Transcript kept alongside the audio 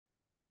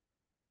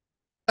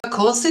A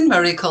Course in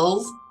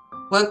Miracles,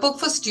 Workbook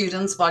for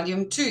Students,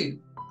 Volume 2,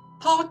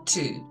 Part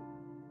 2,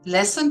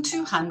 Lesson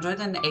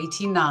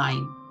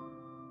 289.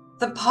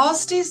 The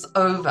past is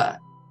over.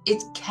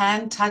 It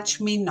can touch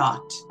me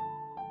not.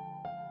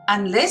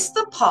 Unless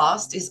the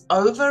past is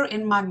over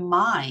in my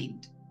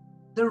mind,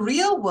 the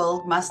real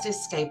world must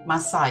escape my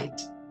sight.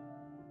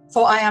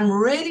 For I am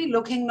really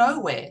looking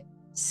nowhere,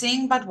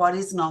 seeing but what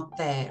is not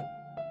there.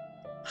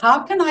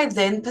 How can I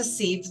then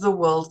perceive the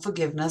world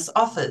forgiveness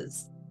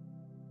offers?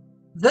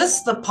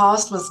 This the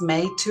past was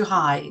made to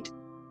hide.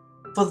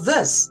 For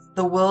this,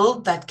 the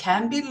world that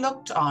can be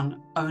looked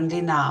on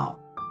only now.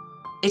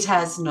 It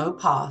has no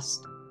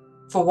past.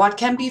 For what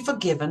can be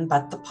forgiven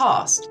but the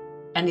past?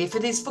 And if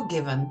it is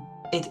forgiven,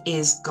 it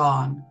is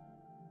gone.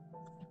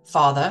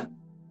 Father,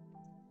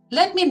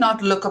 let me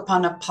not look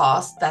upon a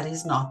past that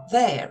is not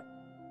there.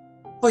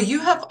 For you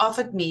have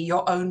offered me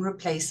your own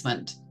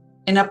replacement.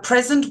 In a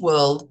present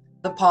world,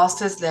 the past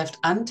has left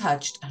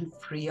untouched and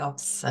free of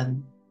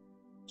sin.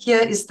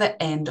 Here is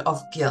the end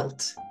of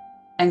guilt,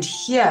 and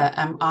here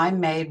am I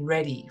made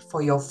ready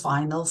for your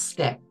final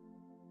step.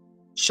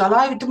 Shall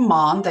I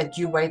demand that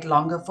you wait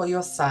longer for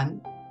your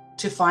son,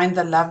 to find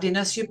the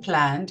loveliness you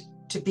planned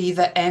to be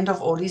the end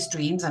of all his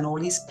dreams and all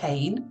his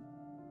pain?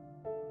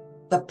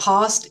 The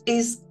past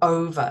is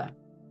over.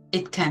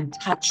 It can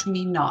touch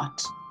me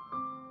not.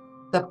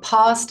 The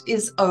past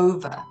is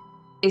over.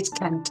 It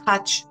can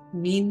touch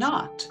me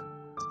not.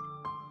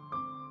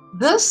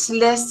 This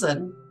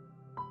lesson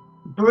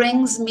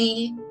brings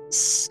me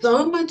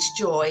so much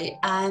joy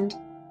and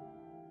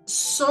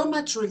so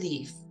much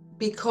relief,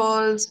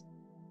 because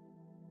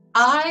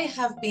I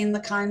have been the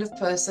kind of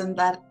person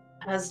that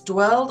has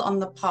dwelled on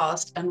the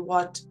past and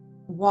what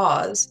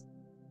was,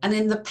 and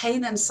in the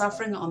pain and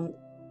suffering on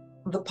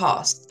the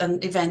past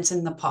and events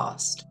in the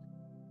past.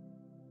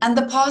 And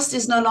the past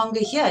is no longer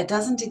here. It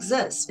doesn't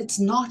exist. It's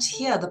not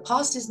here. The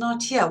past is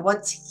not here.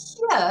 What's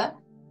here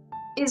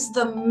is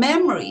the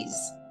memories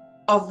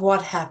of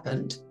what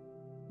happened.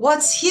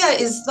 What's here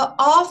is the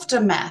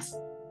aftermath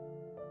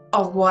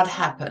of what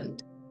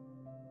happened.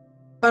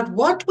 But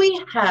what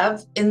we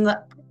have in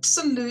the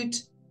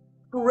absolute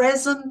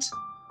present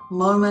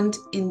moment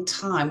in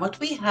time, what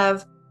we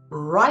have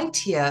right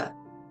here,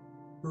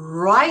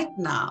 right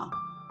now,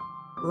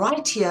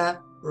 right here,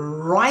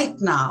 right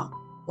now,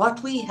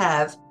 what we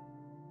have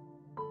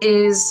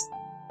is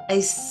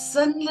a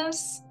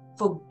sinless,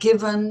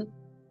 forgiven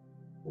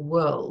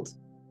world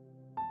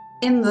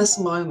in this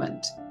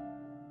moment.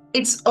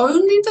 It's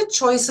only the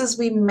choices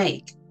we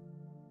make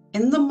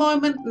in the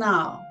moment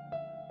now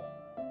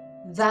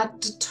that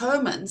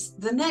determines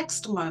the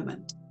next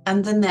moment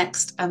and the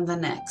next and the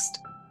next.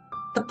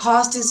 The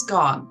past is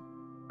gone.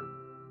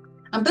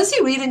 I'm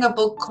busy reading a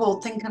book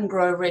called Think and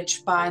Grow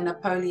Rich by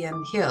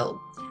Napoleon Hill,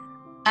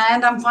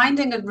 and I'm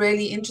finding it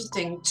really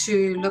interesting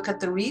to look at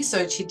the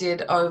research he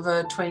did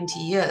over 20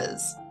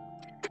 years.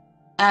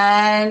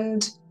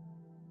 And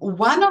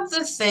one of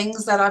the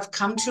things that I've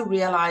come to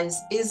realize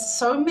is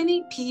so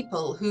many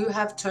people who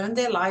have turned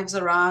their lives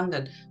around,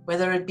 and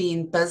whether it be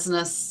in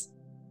business,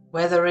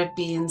 whether it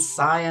be in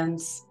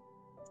science,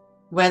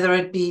 whether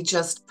it be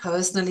just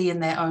personally in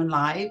their own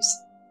lives,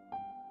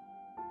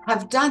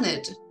 have done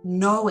it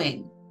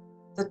knowing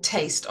the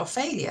taste of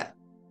failure.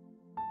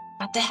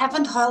 But they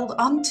haven't held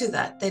on to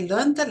that. They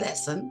learned the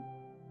lesson.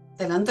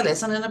 They learned the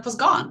lesson and it was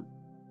gone.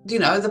 You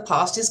know, the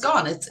past is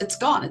gone. It's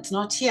gone. It's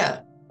not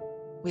here.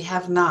 We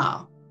have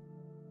now.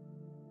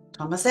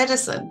 Thomas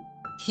Edison,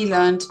 he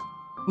learned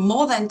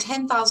more than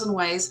 10,000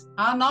 ways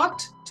how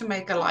not to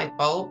make a light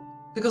bulb,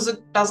 because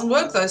it doesn't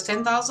work those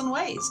 10,000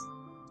 ways.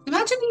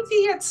 Imagine if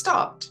he had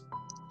stopped.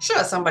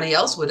 Sure, somebody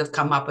else would have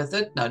come up with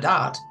it, no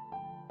doubt,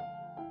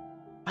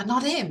 but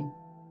not him.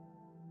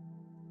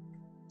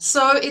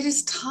 So it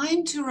is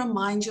time to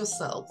remind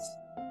yourself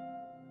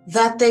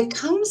that there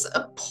comes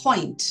a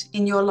point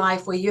in your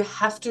life where you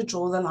have to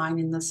draw the line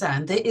in the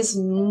sand. There is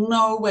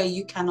no way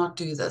you cannot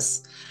do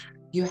this.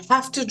 You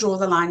have to draw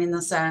the line in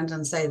the sand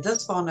and say,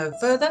 this far, no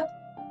further.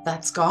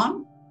 That's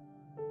gone.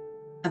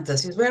 And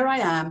this is where I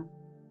am.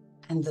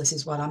 And this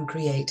is what I'm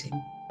creating.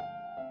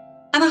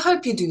 And I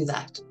hope you do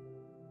that,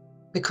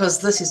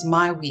 because this is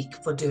my week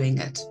for doing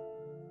it.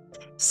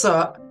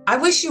 So I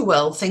wish you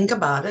well. Think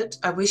about it.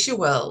 I wish you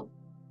well.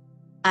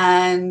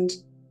 And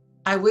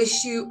I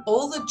wish you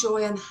all the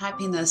joy and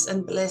happiness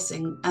and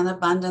blessing and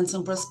abundance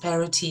and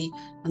prosperity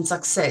and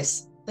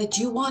success that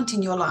you want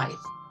in your life.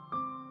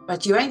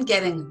 But you ain't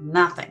getting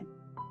nothing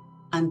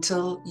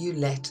until you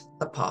let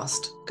the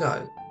past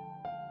go.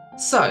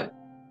 So,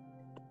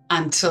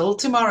 until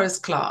tomorrow's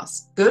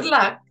class, good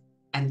luck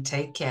and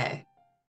take care.